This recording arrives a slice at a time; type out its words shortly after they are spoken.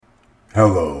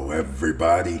Hello,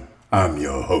 everybody. I'm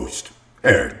your host,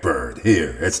 Eric Bird,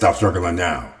 here at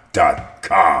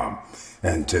StopStrugglingNow.com.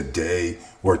 And today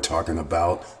we're talking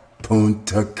about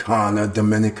Punta Cana,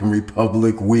 Dominican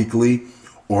Republic Weekly,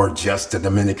 or just the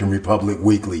Dominican Republic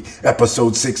Weekly,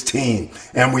 episode 16.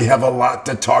 And we have a lot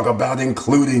to talk about,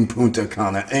 including Punta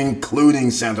Cana,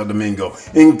 including Santo Domingo,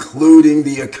 including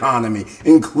the economy,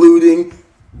 including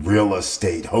real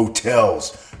estate,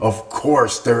 hotels. Of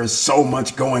course, there is so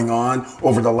much going on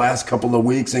over the last couple of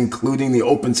weeks, including the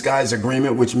Open Skies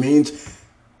Agreement, which means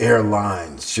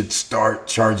airlines should start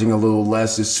charging a little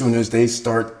less as soon as they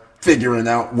start figuring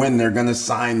out when they're going to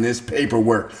sign this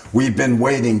paperwork. We've been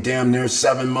waiting damn near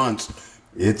 7 months.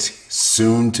 It's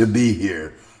soon to be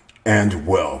here. And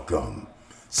welcome.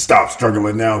 Stop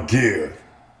Struggling Now gear.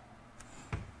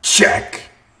 Check.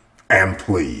 And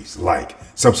please like,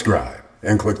 subscribe,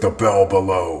 and click the bell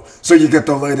below so you get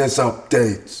the latest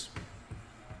updates.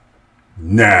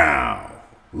 Now,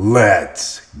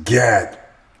 let's get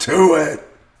to it.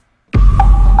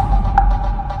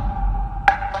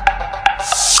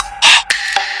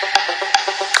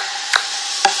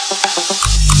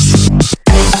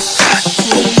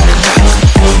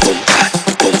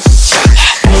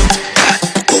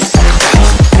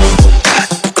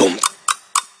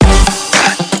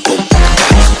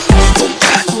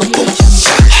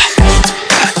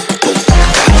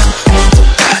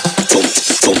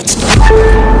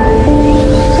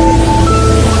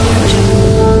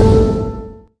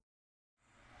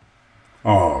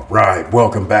 All right,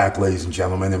 welcome back, ladies and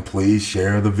gentlemen, and please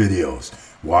share the videos.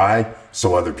 Why?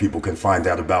 So other people can find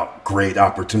out about great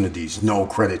opportunities. No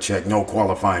credit check, no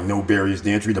qualifying, no barriers to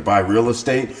entry to buy real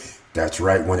estate. That's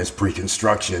right, when it's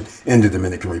pre-construction in the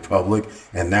Dominican Republic,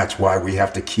 and that's why we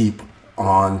have to keep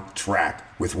on track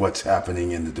with what's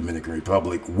happening in the Dominican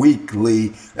Republic.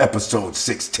 Weekly, episode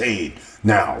 16.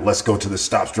 Now, let's go to the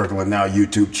Stop Struggling Now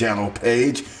YouTube channel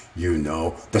page. You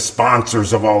know, the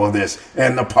sponsors of all of this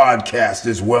and the podcast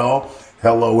as well.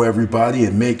 Hello, everybody,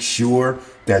 and make sure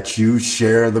that you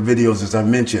share the videos, as I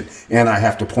mentioned. And I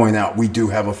have to point out, we do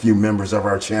have a few members of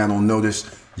our channel. Notice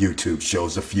YouTube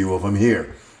shows a few of them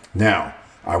here. Now,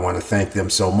 I want to thank them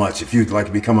so much. If you'd like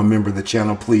to become a member of the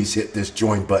channel, please hit this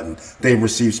join button. They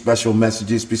receive special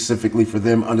messages specifically for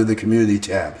them under the community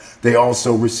tab. They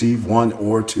also receive 1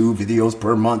 or 2 videos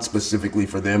per month specifically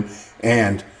for them.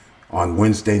 And on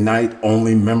Wednesday night,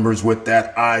 only members with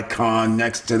that icon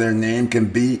next to their name can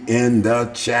be in the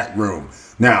chat room.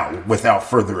 Now, without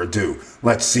further ado,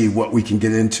 let's see what we can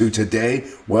get into today.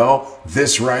 Well,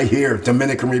 this right here,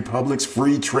 Dominican Republic's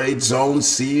free trade zone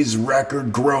sees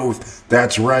record growth.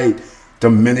 That's right,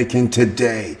 Dominican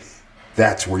Today.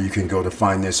 That's where you can go to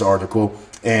find this article.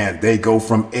 And they go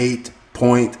from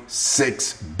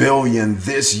 8.6 billion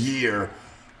this year,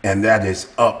 and that is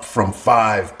up from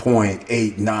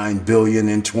 5.89 billion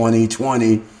in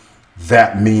 2020.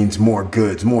 That means more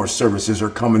goods, more services are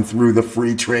coming through the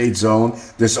free trade zone.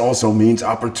 This also means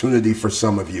opportunity for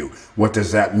some of you. What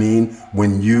does that mean?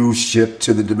 When you ship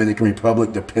to the Dominican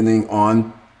Republic, depending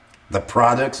on the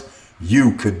products,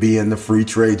 you could be in the free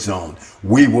trade zone.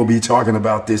 We will be talking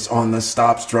about this on the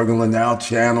Stop Struggling Now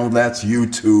channel. That's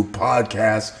YouTube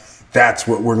podcast. That's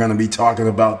what we're going to be talking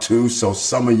about too. So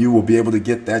some of you will be able to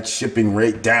get that shipping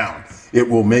rate down. It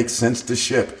will make sense to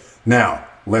ship. Now,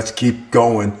 let's keep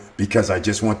going because I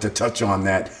just want to touch on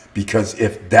that, because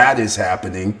if that is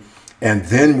happening and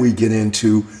then we get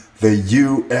into the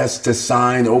U.S. to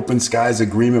sign Open Skies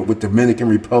Agreement with Dominican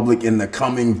Republic in the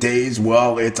coming days,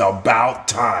 well, it's about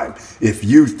time. If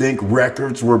you think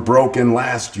records were broken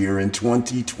last year in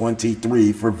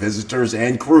 2023 for visitors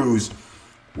and crews,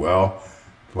 well,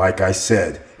 like I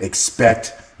said,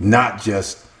 expect not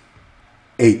just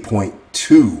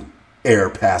 8.2 air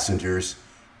passengers,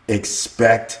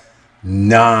 expect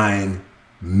 9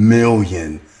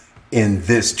 million in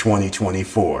this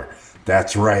 2024.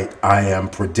 That's right, I am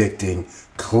predicting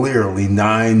clearly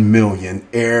 9 million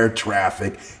air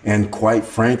traffic, and quite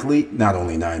frankly, not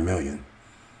only 9 million,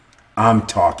 I'm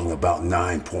talking about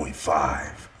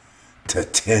 9.5 to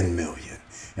 10 million.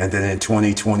 And then in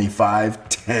 2025,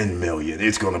 10 million.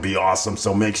 It's going to be awesome.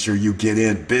 So make sure you get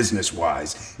in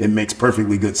business-wise. It makes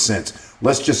perfectly good sense.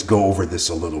 Let's just go over this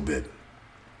a little bit.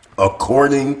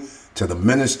 According to the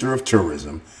Minister of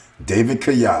Tourism, David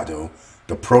Collado,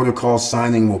 the protocol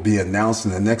signing will be announced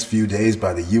in the next few days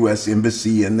by the U.S.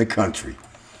 Embassy in the country.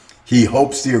 He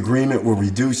hopes the agreement will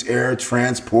reduce air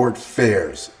transport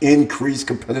fares, increase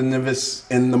competitiveness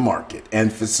in the market,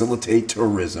 and facilitate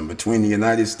tourism between the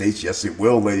United States. Yes, it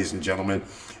will, ladies and gentlemen.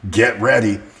 Get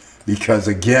ready, because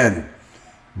again,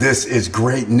 This is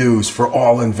great news for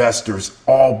all investors,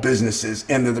 all businesses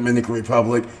in the Dominican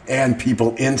Republic, and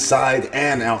people inside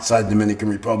and outside the Dominican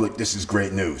Republic. This is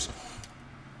great news.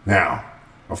 Now,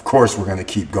 of course, we're going to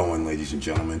keep going, ladies and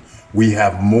gentlemen. We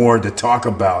have more to talk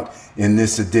about in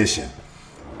this edition.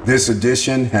 This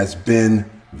edition has been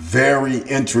very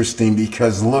interesting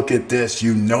because look at this.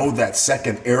 You know that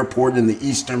second airport in the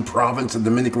eastern province of the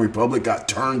Dominican Republic got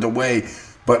turned away.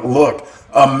 But look,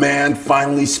 a man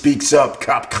finally speaks up.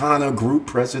 Capcana Group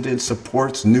president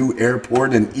supports new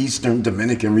airport in eastern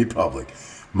Dominican Republic.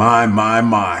 My,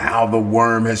 how the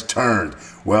worm has turned.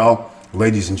 Well,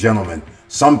 ladies and gentlemen,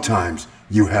 sometimes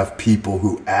you have people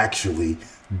who actually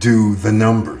do the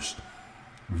numbers.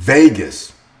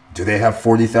 Vegas, do they have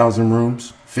 40,000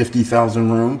 rooms?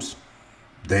 50,000 rooms?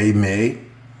 They may.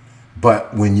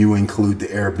 But when you include the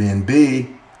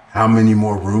Airbnb, how many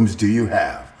more rooms do you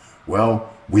have? Well,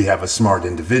 we have a smart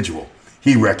individual.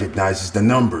 He recognizes the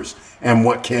numbers and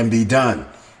what can be done.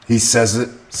 He says it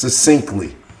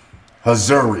succinctly.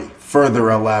 Hazuri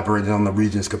further elaborated on the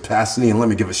region's capacity, and let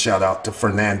me give a shout out to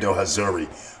Fernando Hazuri.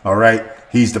 All right,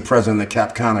 he's the president of the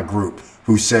Capcana Group,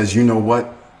 who says, you know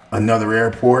what? Another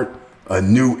airport, a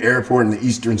new airport in the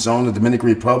eastern zone of the Dominican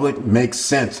Republic makes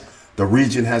sense. The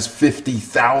region has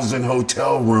 50,000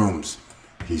 hotel rooms.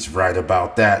 He's right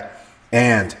about that.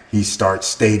 And he starts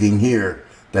stating here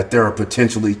that there are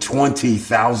potentially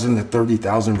 20,000 to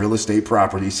 30,000 real estate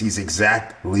properties. He's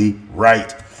exactly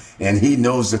right. And he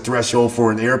knows the threshold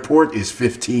for an airport is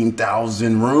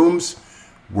 15,000 rooms.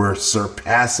 We're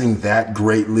surpassing that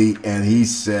greatly. And he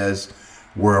says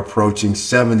we're approaching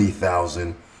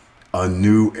 70,000. A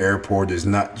new airport is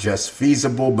not just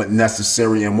feasible, but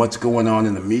necessary. And what's going on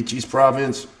in the Miches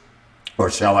province, or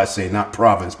shall I say not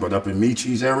province, but up in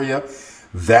Miches area,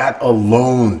 that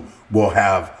alone will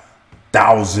have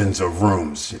thousands of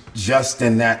rooms just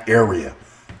in that area.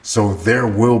 So there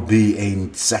will be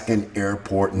a second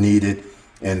airport needed.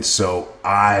 And so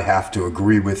I have to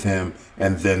agree with him.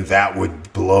 And then that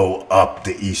would blow up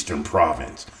the eastern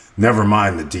province. Never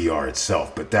mind the DR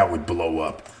itself, but that would blow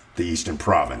up the eastern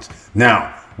province.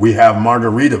 Now, we have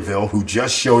Margaritaville, who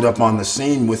just showed up on the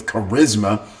scene with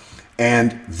charisma,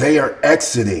 and they are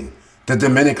exiting the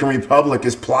Dominican Republic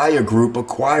as Playa Group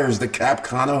acquires the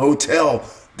Capcana Hotel.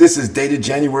 This is dated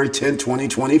January 10,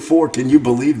 2024. Can you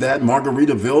believe that?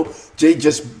 Margaritaville,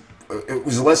 it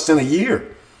was less than a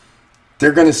year.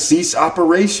 They're going to cease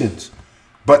operations,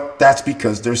 but that's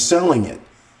because they're selling it.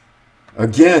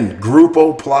 Again,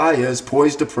 Grupo Playa is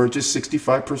poised to purchase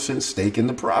 65% stake in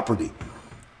the property,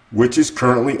 which is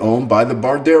currently owned by the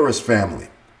Barderas family.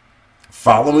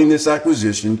 Following this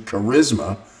acquisition,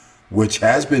 Charisma, which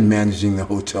has been managing the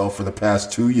hotel for the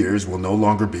past 2 years, will no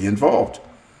longer be involved.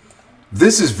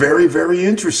 This is very, very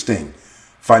interesting.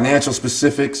 Financial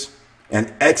specifics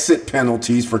and exit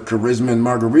penalties for Charisma and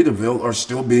Margaritaville are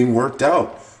still being worked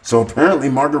out. So apparently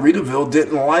Margaritaville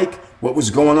didn't like what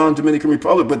was going on in Dominican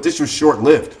Republic, but this was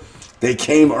short-lived. They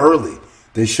came early.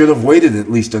 They should have waited at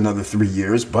least another 3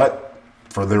 years, but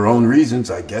for their own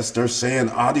reasons, I guess they're saying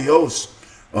adios,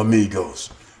 amigos.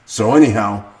 So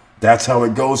anyhow, that's how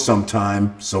it goes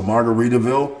sometime. So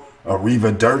Margaritaville,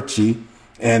 arrivederci,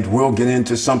 and we'll get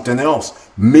into something else.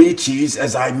 Miches,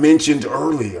 as I mentioned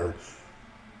earlier,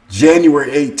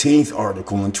 January 18th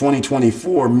article in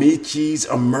 2024,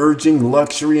 Miches emerging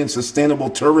luxury and sustainable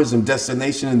tourism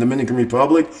destination in the Dominican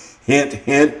Republic. Hint,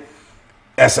 hint,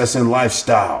 SSN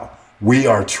lifestyle. We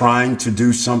are trying to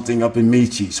do something up in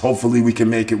Miches. Hopefully we can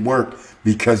make it work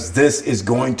because this is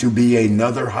going to be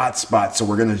another hot spot. So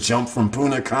we're going to jump from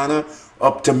Punta Cana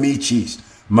up to Miches,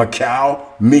 Macau,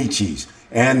 Miches,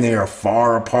 and they are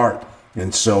far apart.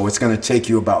 And so it's going to take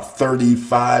you about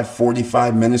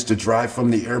 45 minutes to drive from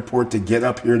the airport to get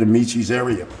up here to Miches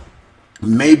area.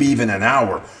 Maybe even an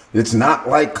hour. It's not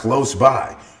like close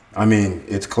by. I mean,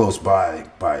 it's close by,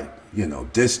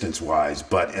 distance-wise,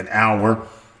 but an hour,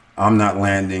 I'm not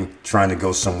landing trying to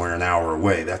go somewhere an hour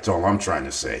away. That's all I'm trying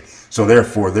to say. So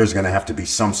therefore, there's going to have to be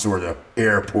some sort of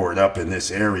airport up in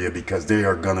this area because they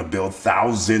are going to build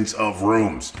thousands of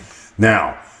rooms.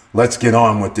 Now, let's get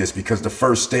on with this because the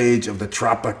first stage of the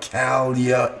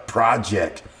Tropicalia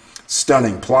project,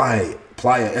 stunning Playa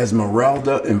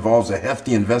Esmeralda, involves a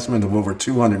hefty investment of over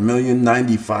 $200 million,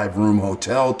 95-room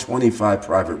hotel, 25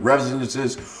 private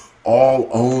residences, all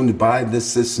owned by the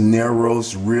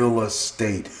Cisneros Real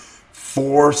Estate.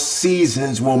 4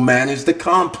 Seasons will manage the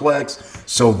complex,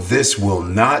 so this will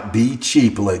not be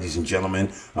cheap, ladies and gentlemen.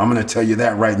 I'm going to tell you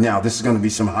that right now. This is going to be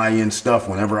some high-end stuff.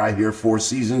 Whenever I hear 4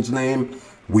 Seasons name,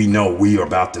 we know we are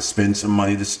about to spend some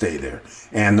money to stay there.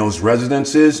 And those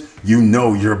residences, you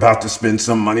know you're about to spend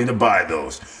some money to buy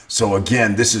those. So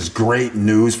again, this is great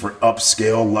news for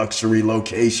upscale luxury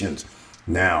locations.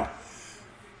 Now,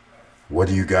 what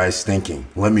are you guys thinking?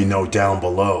 Let me know down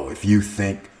below if you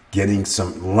think getting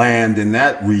some land in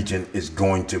that region is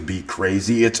going to be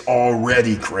crazy. It's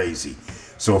already crazy.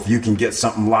 So if you can get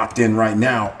something locked in right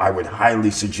now, I would highly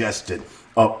suggest it.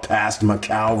 Up past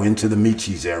Macau into the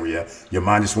Miches area, you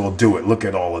might as well do it. Look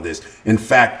at all of this. In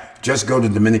fact, just go to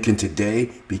Dominican today,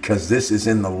 because this is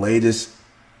in the latest,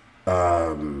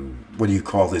 what do you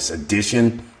call this,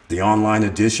 edition, the online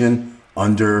edition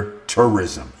under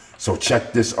tourism. So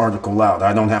check this article out.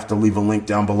 I don't have to leave a link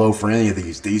down below for any of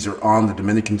these. These are on the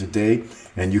Dominican today,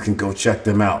 and you can go check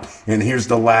them out. And here's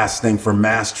the last thing for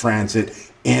mass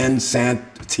transit in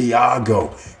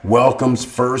Santiago. Welcomes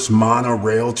first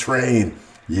monorail train.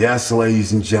 Yes,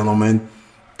 ladies and gentlemen,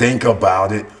 think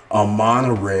about it. A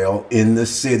monorail in the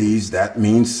cities, that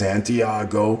means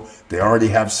Santiago. They already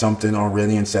have something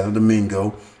already in Santo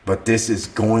Domingo, but this is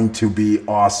going to be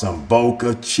awesome.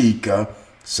 Boca Chica,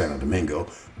 Santo Domingo.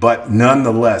 But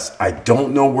nonetheless, I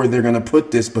don't know where they're going to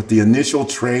put this, but the initial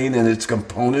train and its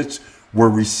components were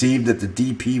received at the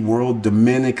DP World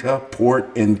Dominica port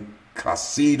in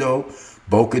Casido,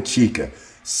 Boca Chica,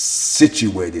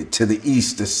 situated to the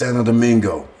east of Santo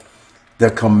Domingo. The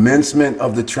commencement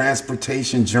of the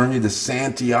transportation journey to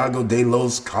Santiago de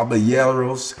los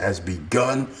Caballeros has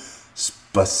begun,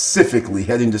 specifically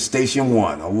heading to Station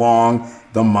 1 along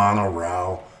the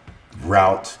monorail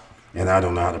route, and I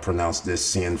don't know how to pronounce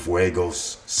this,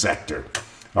 Cienfuegos sector.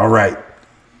 All right,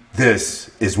 this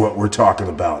is what we're talking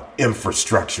about.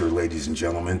 Infrastructure, ladies and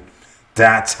gentlemen.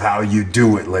 That's how you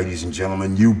do it, ladies and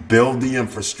gentlemen. You build the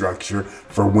infrastructure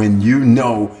for when you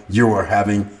know you are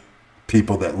having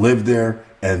people that live there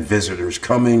and visitors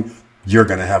coming. You're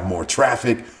going to have more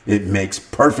traffic. It makes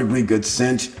perfectly good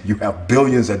sense. You have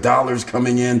billions of dollars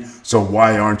coming in. So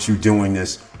why aren't you doing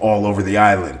this all over the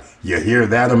island? You hear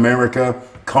that, America?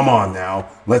 Come on now.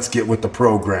 Let's get with the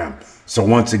program. So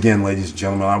once again, ladies and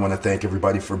gentlemen, I want to thank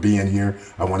everybody for being here.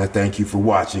 I want to thank you for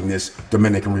watching this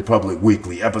Dominican Republic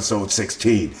Weekly, episode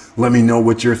 16. Let me know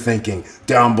what you're thinking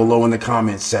down below in the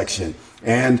comments section.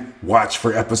 And watch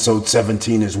for episode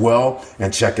 17 as well.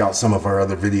 And check out some of our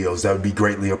other videos. That would be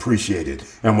greatly appreciated.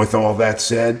 And with all that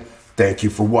said, thank you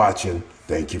for watching.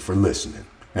 Thank you for listening.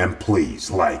 And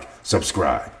please like,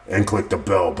 subscribe, and click the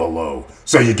bell below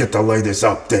so you get the latest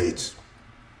updates.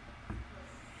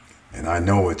 And I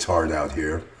know it's hard out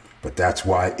here, but that's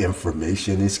why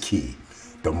information is key.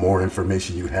 The more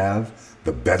information you have,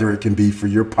 the better it can be for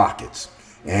your pockets.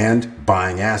 And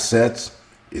buying assets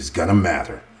is going to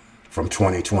matter from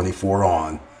 2024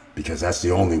 on, because that's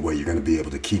the only way you're going to be able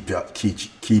to keep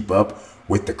up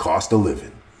with the cost of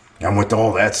living. And with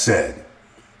all that said,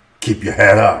 keep your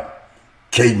head up,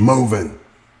 keep moving,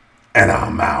 and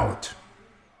I'm out.